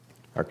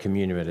Our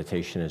communion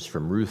meditation is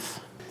from Ruth,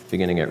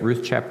 beginning at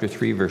Ruth chapter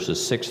 3,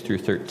 verses 6 through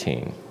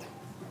 13.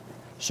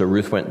 So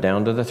Ruth went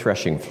down to the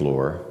threshing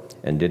floor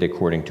and did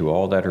according to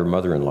all that her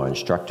mother-in-law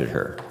instructed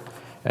her.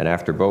 And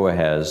after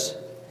Boaz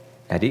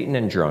had eaten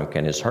and drunk,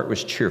 and his heart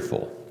was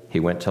cheerful, he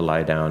went to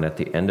lie down at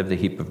the end of the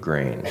heap of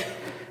grain.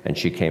 And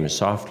she came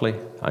softly,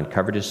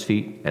 uncovered his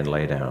feet, and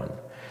lay down.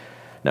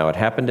 Now it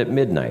happened at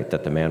midnight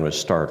that the man was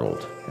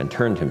startled and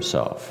turned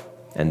himself,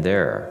 and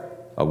there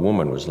a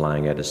woman was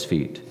lying at his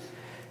feet.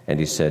 And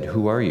he said,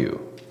 "Who are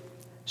you?"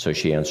 So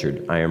she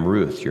answered, "I am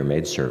Ruth, your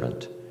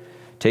maidservant.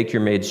 Take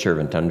your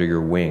maidservant under your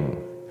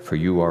wing, for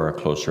you are a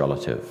close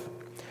relative."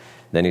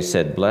 Then he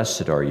said,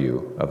 "Blessed are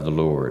you of the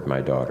Lord, my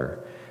daughter,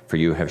 for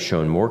you have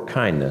shown more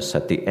kindness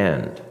at the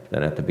end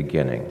than at the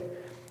beginning,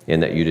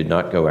 in that you did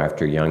not go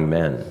after young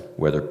men,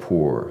 whether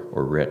poor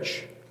or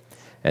rich.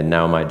 And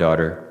now, my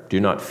daughter, do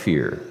not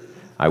fear.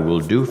 I will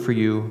do for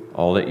you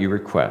all that you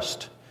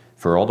request,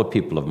 for all the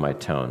people of my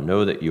town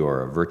know that you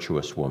are a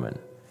virtuous woman.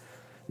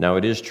 Now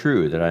it is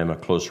true that I am a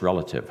close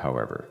relative,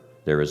 however.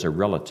 There is a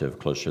relative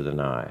closer than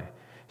I.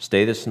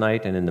 Stay this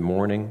night, and in the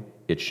morning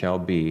it shall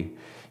be,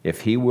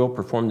 if he will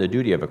perform the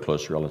duty of a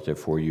close relative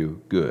for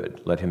you,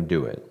 good, let him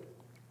do it.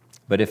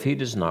 But if he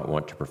does not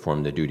want to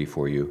perform the duty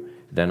for you,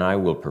 then I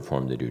will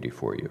perform the duty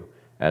for you.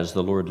 As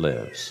the Lord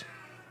lives,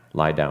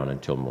 lie down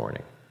until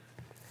morning."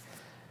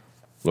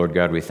 Lord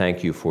God, we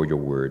thank you for your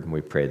word, and we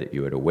pray that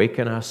you would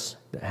awaken us,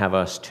 have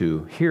us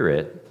to hear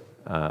it,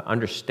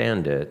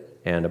 understand it,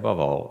 and above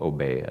all,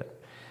 obey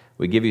it.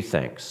 We give you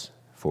thanks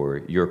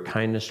for your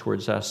kindness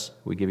towards us.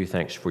 We give you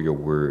thanks for your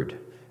word,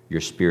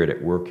 your spirit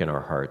at work in our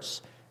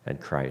hearts, and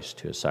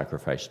Christ who has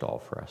sacrificed all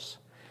for us.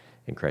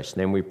 In Christ's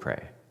name we pray.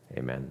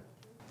 Amen.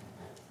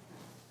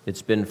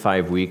 It's been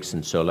 5 weeks,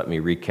 and so let me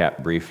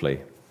recap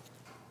briefly.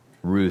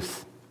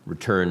 Ruth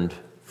returned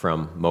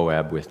from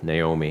Moab with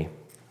Naomi,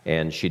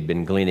 and she'd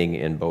been gleaning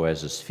in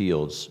Boaz's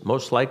fields,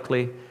 most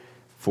likely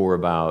for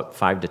about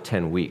 5 to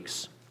 10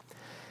 weeks.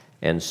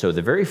 And so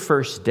the very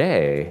first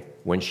day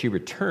when she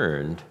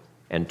returned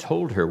and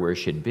told her where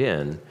she'd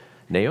been,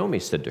 Naomi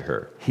said to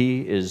her,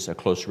 "He is a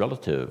close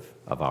relative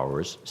of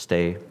ours.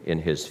 Stay in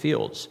his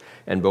fields."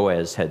 And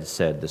Boaz had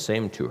said the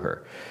same to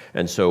her.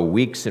 And so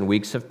weeks and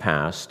weeks have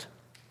passed.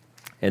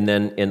 And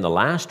then in the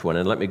last one,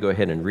 and let me go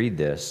ahead and read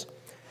this,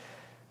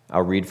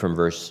 I'll read from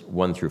verse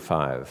 1 through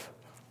 5.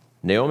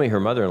 Naomi, her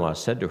mother-in-law,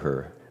 said to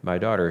her, "My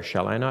daughter,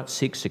 shall I not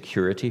seek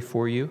security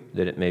for you,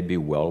 that it may be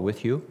well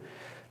with you?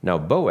 Now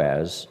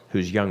Boaz,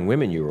 whose young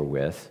women you are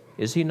with,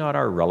 is he not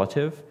our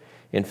relative?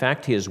 In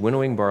fact, he is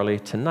winnowing barley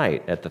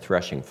tonight at the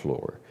threshing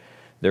floor.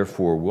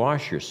 Therefore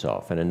wash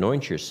yourself and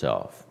anoint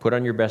yourself, put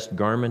on your best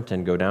garment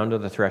and go down to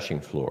the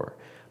threshing floor.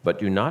 But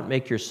do not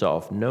make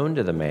yourself known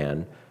to the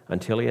man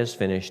until he has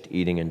finished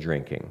eating and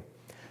drinking.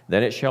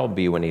 Then it shall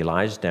be when he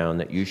lies down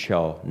that you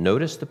shall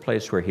notice the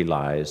place where he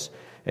lies,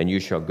 and you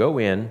shall go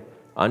in,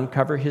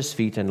 uncover his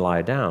feet and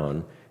lie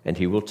down, and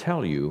he will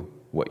tell you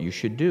what you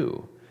should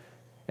do."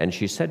 And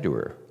she said to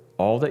her,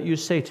 "All that you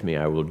say to me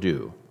I will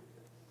do."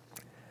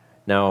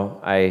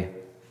 Now, I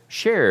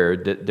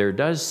shared that there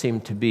does seem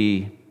to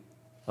be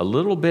a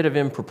little bit of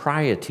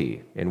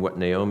impropriety in what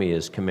Naomi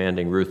is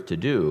commanding Ruth to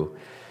do,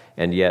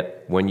 and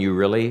yet when you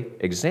really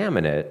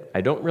examine it, I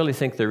don't really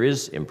think there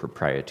is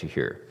impropriety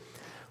here.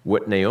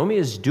 What Naomi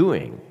is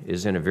doing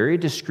is, in a very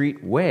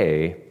discreet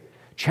way,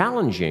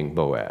 challenging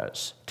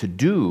Boaz to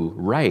do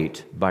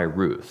right by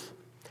Ruth.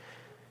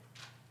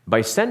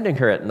 By sending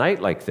her at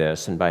night like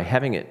this and by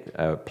having it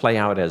play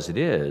out as it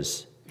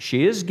is,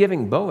 she is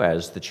giving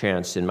Boaz the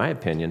chance, in my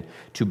opinion,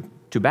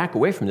 to back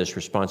away from this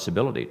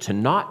responsibility, to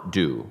not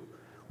do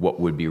what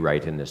would be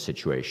right in this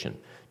situation,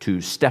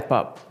 to step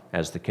up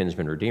as the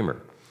kinsman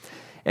redeemer.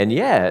 And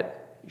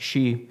yet,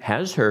 she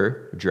has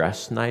her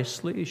dressed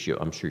nicely.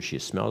 I'm sure she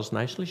smells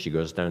nicely. She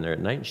goes down there at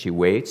night and she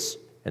waits.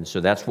 And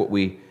so that's what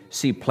we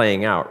see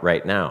playing out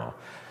right now.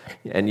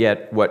 And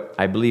yet, what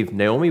I believe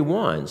Naomi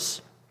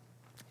wants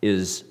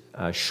is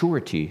a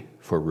surety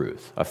for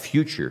Ruth, a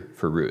future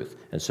for Ruth.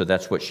 And so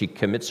that's what she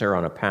commits her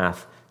on a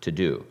path to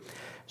do.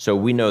 So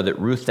we know that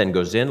Ruth then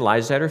goes in,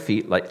 lies at her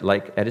feet,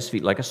 like at his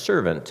feet like a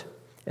servant,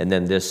 and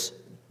then this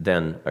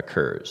then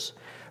occurs.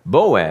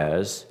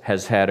 Boaz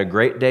has had a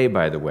great day,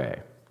 by the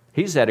way.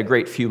 He's had a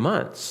great few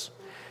months.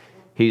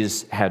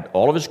 He's had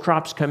all of his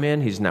crops come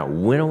in. He's now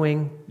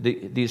winnowing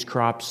these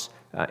crops.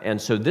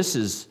 And so this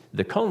is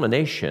the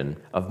culmination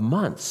of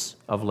months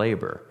of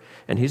labor.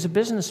 And he's a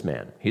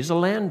businessman. He's a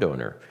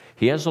landowner.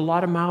 He has a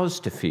lot of mouths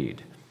to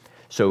feed.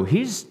 So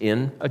he's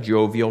in a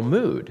jovial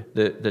mood.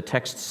 The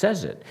text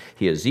says it.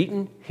 He has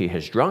eaten, he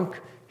has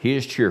drunk, he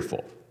is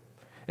cheerful.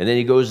 And then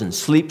he goes and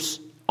sleeps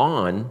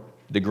on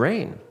the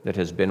grain that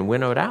has been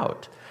winnowed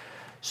out.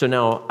 So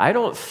now, I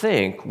don't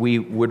think we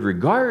would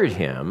regard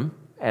him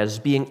as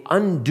being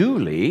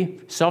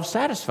unduly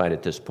self-satisfied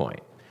at this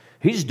point.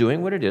 He's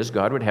doing what it is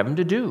God would have him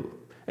to do,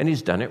 and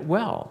he's done it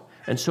well.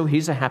 And so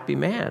he's a happy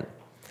man.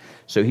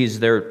 So he's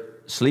there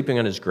sleeping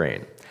on his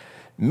grain.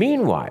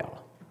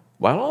 Meanwhile,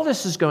 while all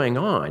this is going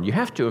on, you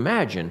have to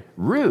imagine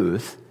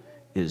Ruth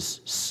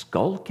is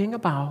skulking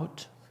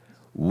about,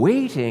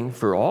 waiting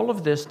for all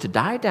of this to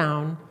die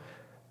down,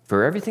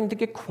 for everything to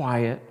get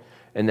quiet,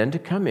 and then to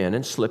come in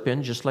and slip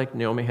in just like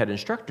Naomi had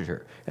instructed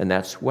her. And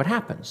that's what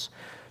happens.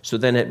 So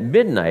then at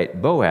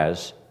midnight,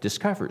 Boaz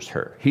discovers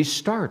her. He's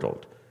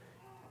startled.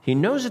 He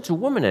knows it's a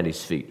woman at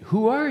his feet.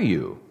 Who are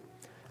you?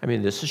 I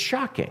mean, this is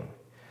shocking.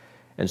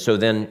 And so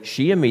then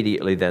she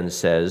immediately then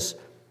says,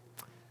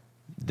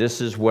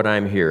 this is what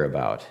I'm here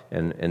about.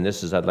 And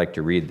this is, I'd like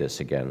to read this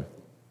again.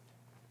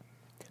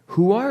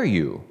 Who are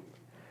you?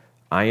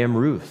 I am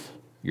Ruth,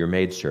 your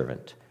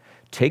maidservant.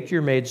 Take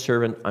your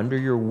maidservant under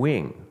your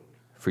wing,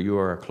 for you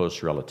are a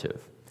close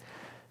relative.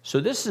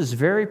 So this is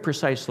very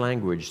precise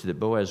language that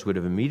Boaz would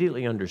have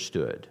immediately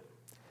understood.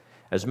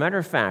 As a matter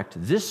of fact,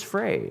 this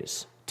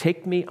phrase,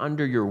 take me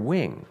under your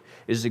wing,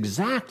 is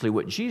exactly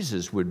what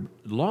Jesus would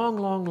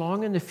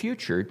long in the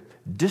future,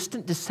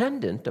 distant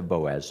descendant of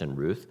Boaz and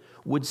Ruth,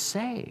 would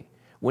say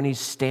when he's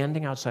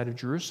standing outside of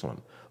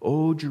Jerusalem.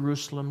 Oh,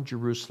 Jerusalem,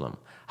 Jerusalem,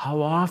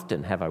 how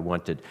often have I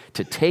wanted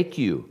to take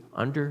you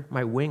under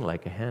my wing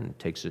like a hen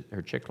takes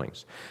her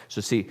chicklings.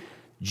 So see,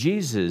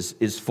 Jesus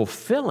is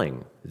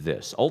fulfilling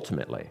this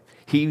ultimately.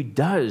 He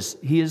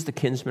is the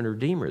kinsman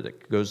redeemer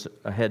that goes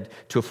ahead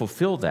to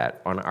fulfill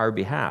that on our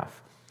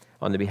behalf,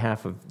 on the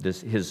behalf of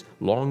his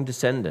long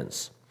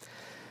descendants.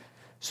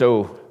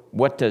 So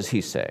what does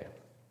he say?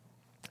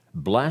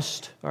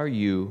 Blessed are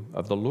you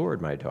of the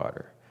Lord, my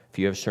daughter,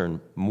 for you have shown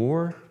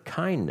more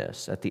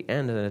kindness at the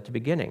end than at the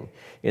beginning,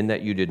 in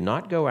that you did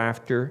not go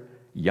after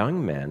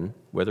young men,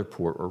 whether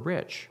poor or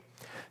rich.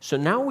 So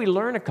now we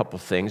learn a couple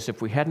things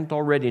if we hadn't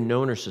already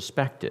known or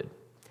suspected.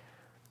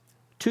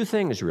 Two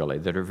things, really,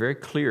 that are very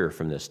clear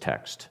from this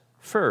text.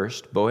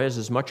 First, Boaz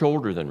is much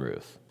older than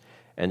Ruth.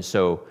 And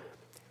so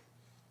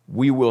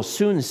we will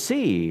soon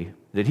see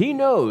that he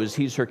knows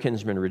he's her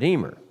kinsman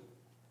redeemer.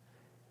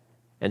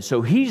 And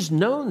so he's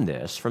known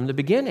this from the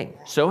beginning.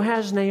 So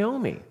has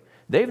Naomi.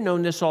 They've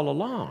known this all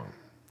along.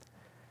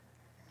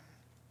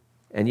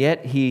 And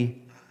yet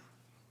he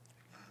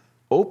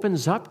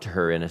opens up to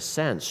her in a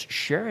sense,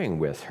 sharing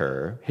with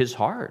her his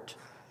heart.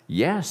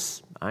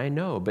 Yes, I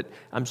know, but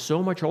I'm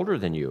so much older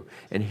than you.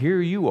 And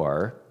here you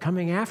are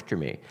coming after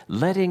me,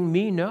 letting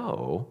me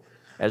know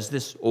as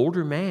this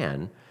older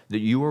man that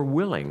you are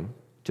willing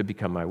to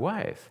become my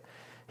wife.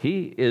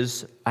 He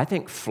is, I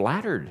think,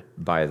 flattered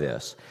by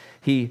this.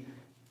 He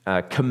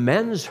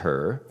commends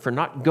her for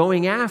not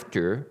going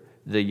after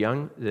the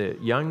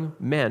young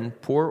men,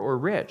 poor or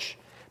rich,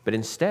 but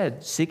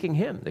instead seeking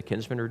him, the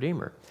kinsman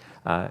redeemer.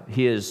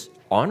 He is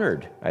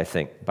honored, I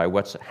think, by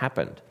what's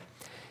happened.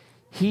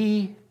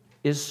 He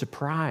is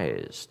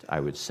surprised, I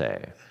would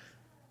say.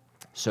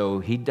 So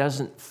he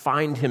doesn't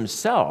find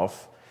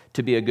himself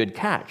to be a good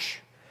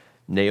catch.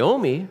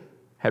 Naomi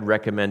had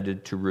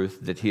recommended to Ruth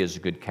that he is a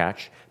good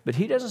catch, but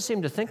he doesn't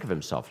seem to think of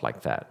himself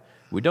like that.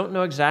 We don't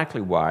know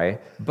exactly why,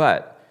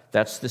 but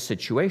that's the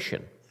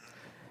situation.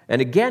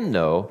 And again,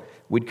 though,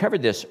 we'd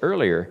covered this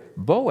earlier,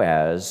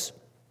 Boaz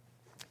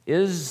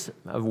is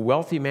a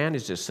wealthy man,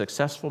 he's a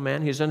successful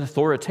man, he's an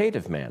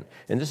authoritative man.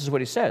 And this is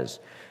what he says,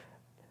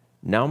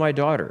 now my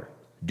daughter,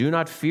 do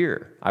not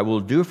fear. I will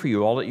do for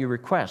you all that you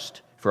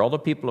request, for all the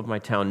people of my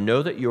town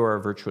know that you are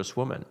a virtuous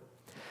woman.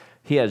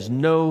 He has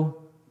no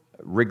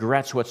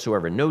regrets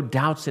whatsoever, no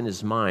doubts in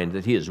his mind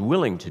that he is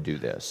willing to do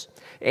this.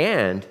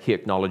 And he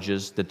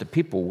acknowledges that the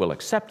people will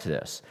accept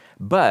this.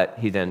 But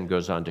he then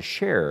goes on to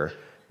share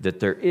that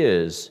there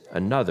is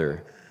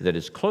another that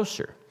is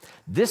closer.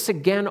 This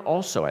again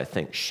also, I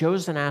think,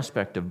 shows an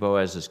aspect of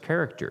Boaz's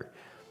character.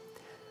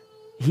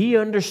 He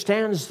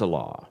understands the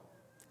law.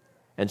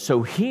 And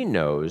so he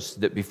knows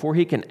that before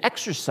he can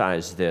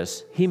exercise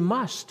this, he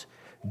must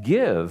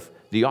give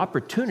the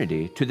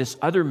opportunity to this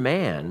other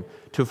man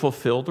to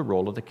fulfill the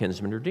role of the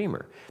kinsman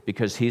redeemer,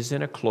 because he's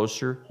in a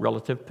closer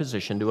relative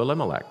position to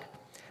Elimelech.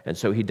 And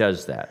so he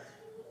does that.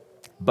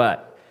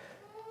 But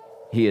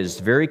he is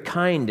very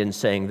kind in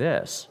saying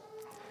this.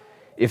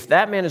 If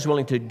that man is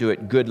willing to do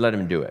it, good, let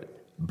him do it.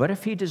 But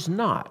if he does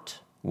not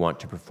want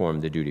to perform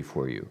the duty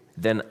for you,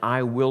 then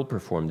I will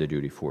perform the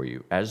duty for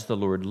you, as the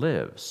Lord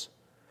lives.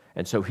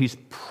 And so he's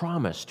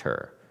promised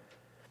her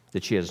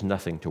that she has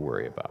nothing to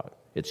worry about.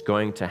 It's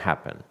going to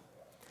happen.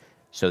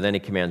 So then he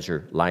commands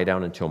her, lie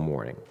down until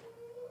morning.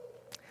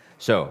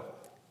 So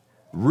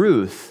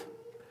Ruth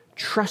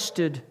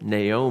trusted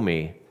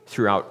Naomi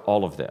throughout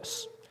all of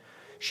this.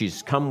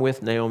 She's come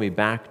with Naomi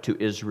back to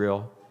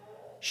Israel.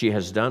 She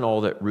has done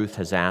all that Ruth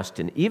has asked.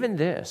 And even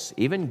this,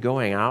 even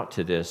going out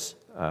to this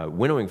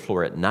winnowing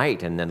floor at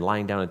night and then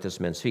lying down at this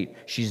man's feet,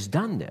 she's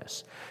done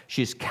this.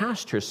 She's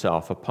cast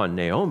herself upon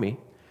Naomi,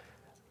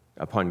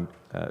 upon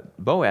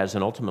Boaz,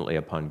 and ultimately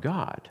upon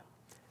God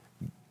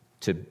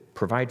to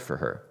provide for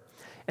her.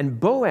 And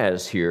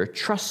Boaz here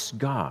trusts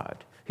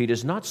God. He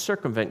does not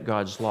circumvent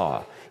God's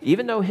law.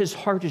 Even though his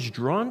heart is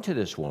drawn to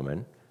this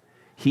woman,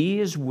 he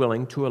is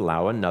willing to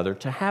allow another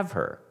to have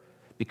her,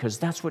 because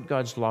that's what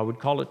God's law would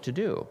call it to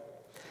do.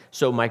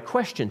 So my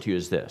question to you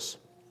is this.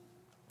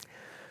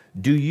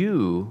 Do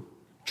you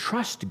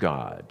trust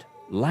God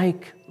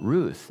like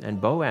Ruth and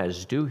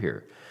Boaz do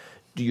here?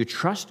 Do you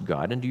trust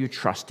God, and do you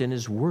trust in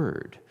His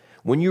Word?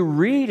 When you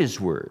read His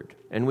Word,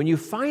 and when you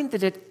find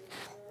that it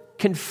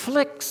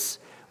conflicts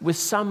with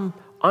some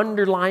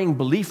underlying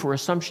belief or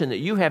assumption that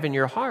you have in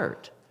your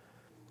heart,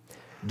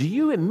 do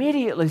you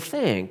immediately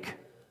think,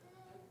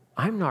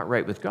 I'm not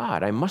right with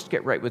God, I must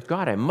get right with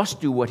God, I must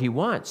do what He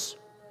wants?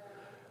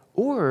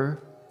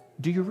 Or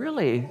do you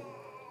really,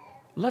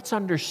 let's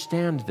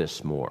understand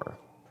this more?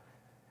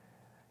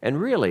 And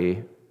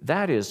really,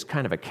 that is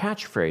kind of a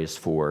catchphrase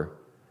for,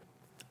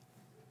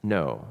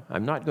 no,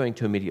 I'm not going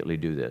to immediately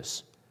do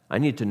this. I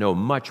need to know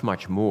much,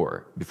 much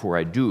more before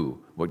I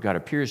do what God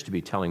appears to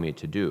be telling me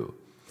to do.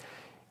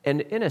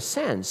 And in a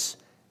sense,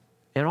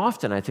 and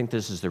often I think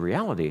this is the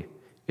reality,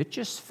 it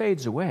just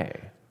fades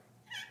away.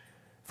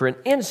 For an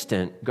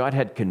instant, God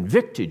had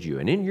convicted you,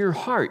 and in your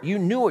heart, you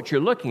knew what you're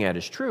looking at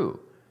is true.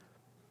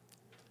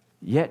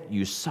 Yet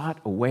you sought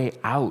a way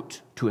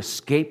out to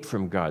escape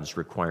from God's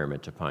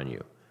requirement upon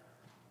you.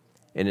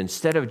 And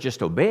instead of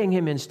just obeying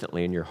Him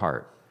instantly in your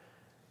heart,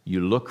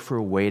 you look for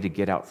a way to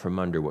get out from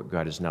under what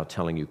God is now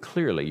telling you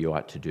clearly you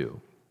ought to do.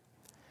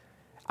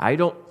 I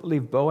don't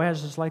believe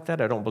Boaz is like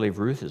that. I don't believe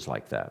Ruth is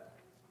like that.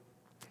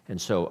 And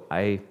so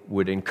I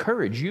would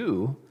encourage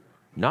you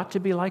not to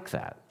be like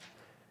that.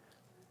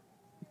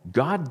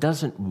 God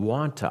doesn't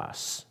want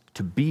us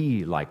to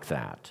be like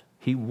that.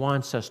 He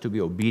wants us to be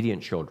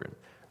obedient children,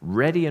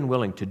 ready and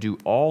willing to do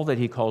all that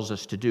He calls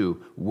us to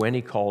do when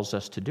He calls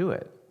us to do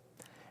it.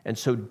 And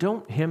so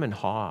don't hem and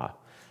haw.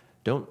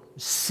 Don't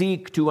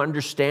seek to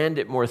understand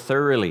it more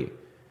thoroughly.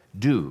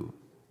 Do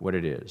what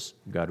it is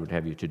God would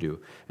have you to do.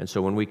 And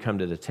so when we come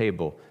to the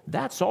table,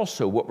 that's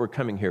also what we're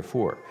coming here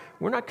for.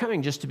 We're not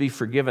coming just to be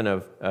forgiven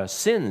of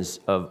sins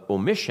of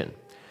omission,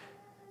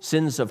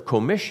 sins of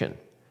commission.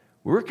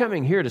 We're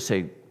coming here to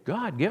say,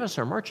 God, give us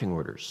our marching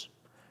orders.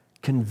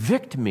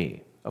 Convict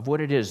me of what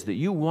it is that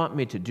you want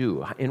me to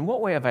do. In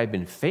what way have I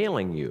been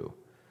failing you?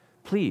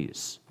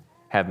 Please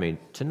have me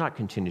to not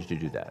continue to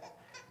do that.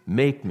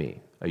 Make me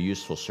a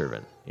useful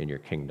servant in your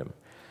kingdom.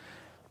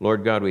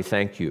 Lord God, we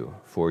thank you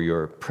for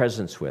your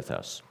presence with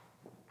us.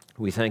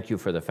 We thank you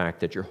for the fact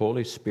that your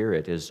Holy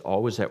Spirit is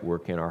always at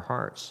work in our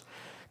hearts,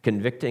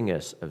 convicting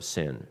us of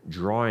sin,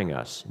 drawing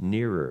us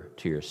nearer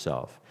to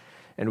yourself.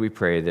 And we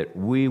pray that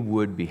we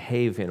would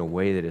behave in a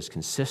way that is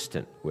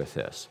consistent with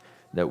this,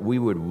 that we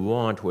would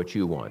want what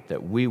you want,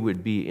 that we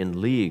would be in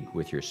league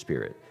with your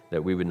Spirit,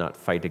 that we would not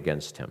fight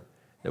against him,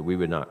 that we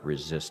would not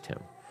resist him.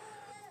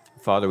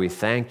 Father, we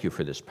thank you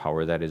for this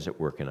power that is at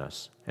work in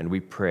us, and we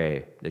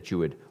pray that you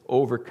would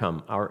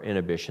overcome our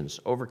inhibitions,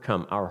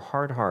 overcome our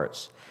hard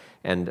hearts,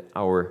 and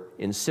our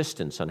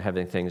insistence on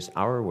having things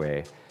our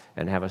way,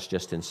 and have us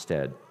just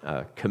instead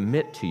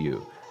commit to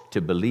you to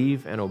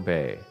believe and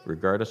obey,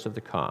 regardless of the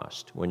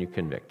cost, when you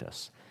convict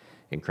us.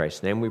 In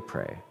Christ's name we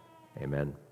pray. Amen.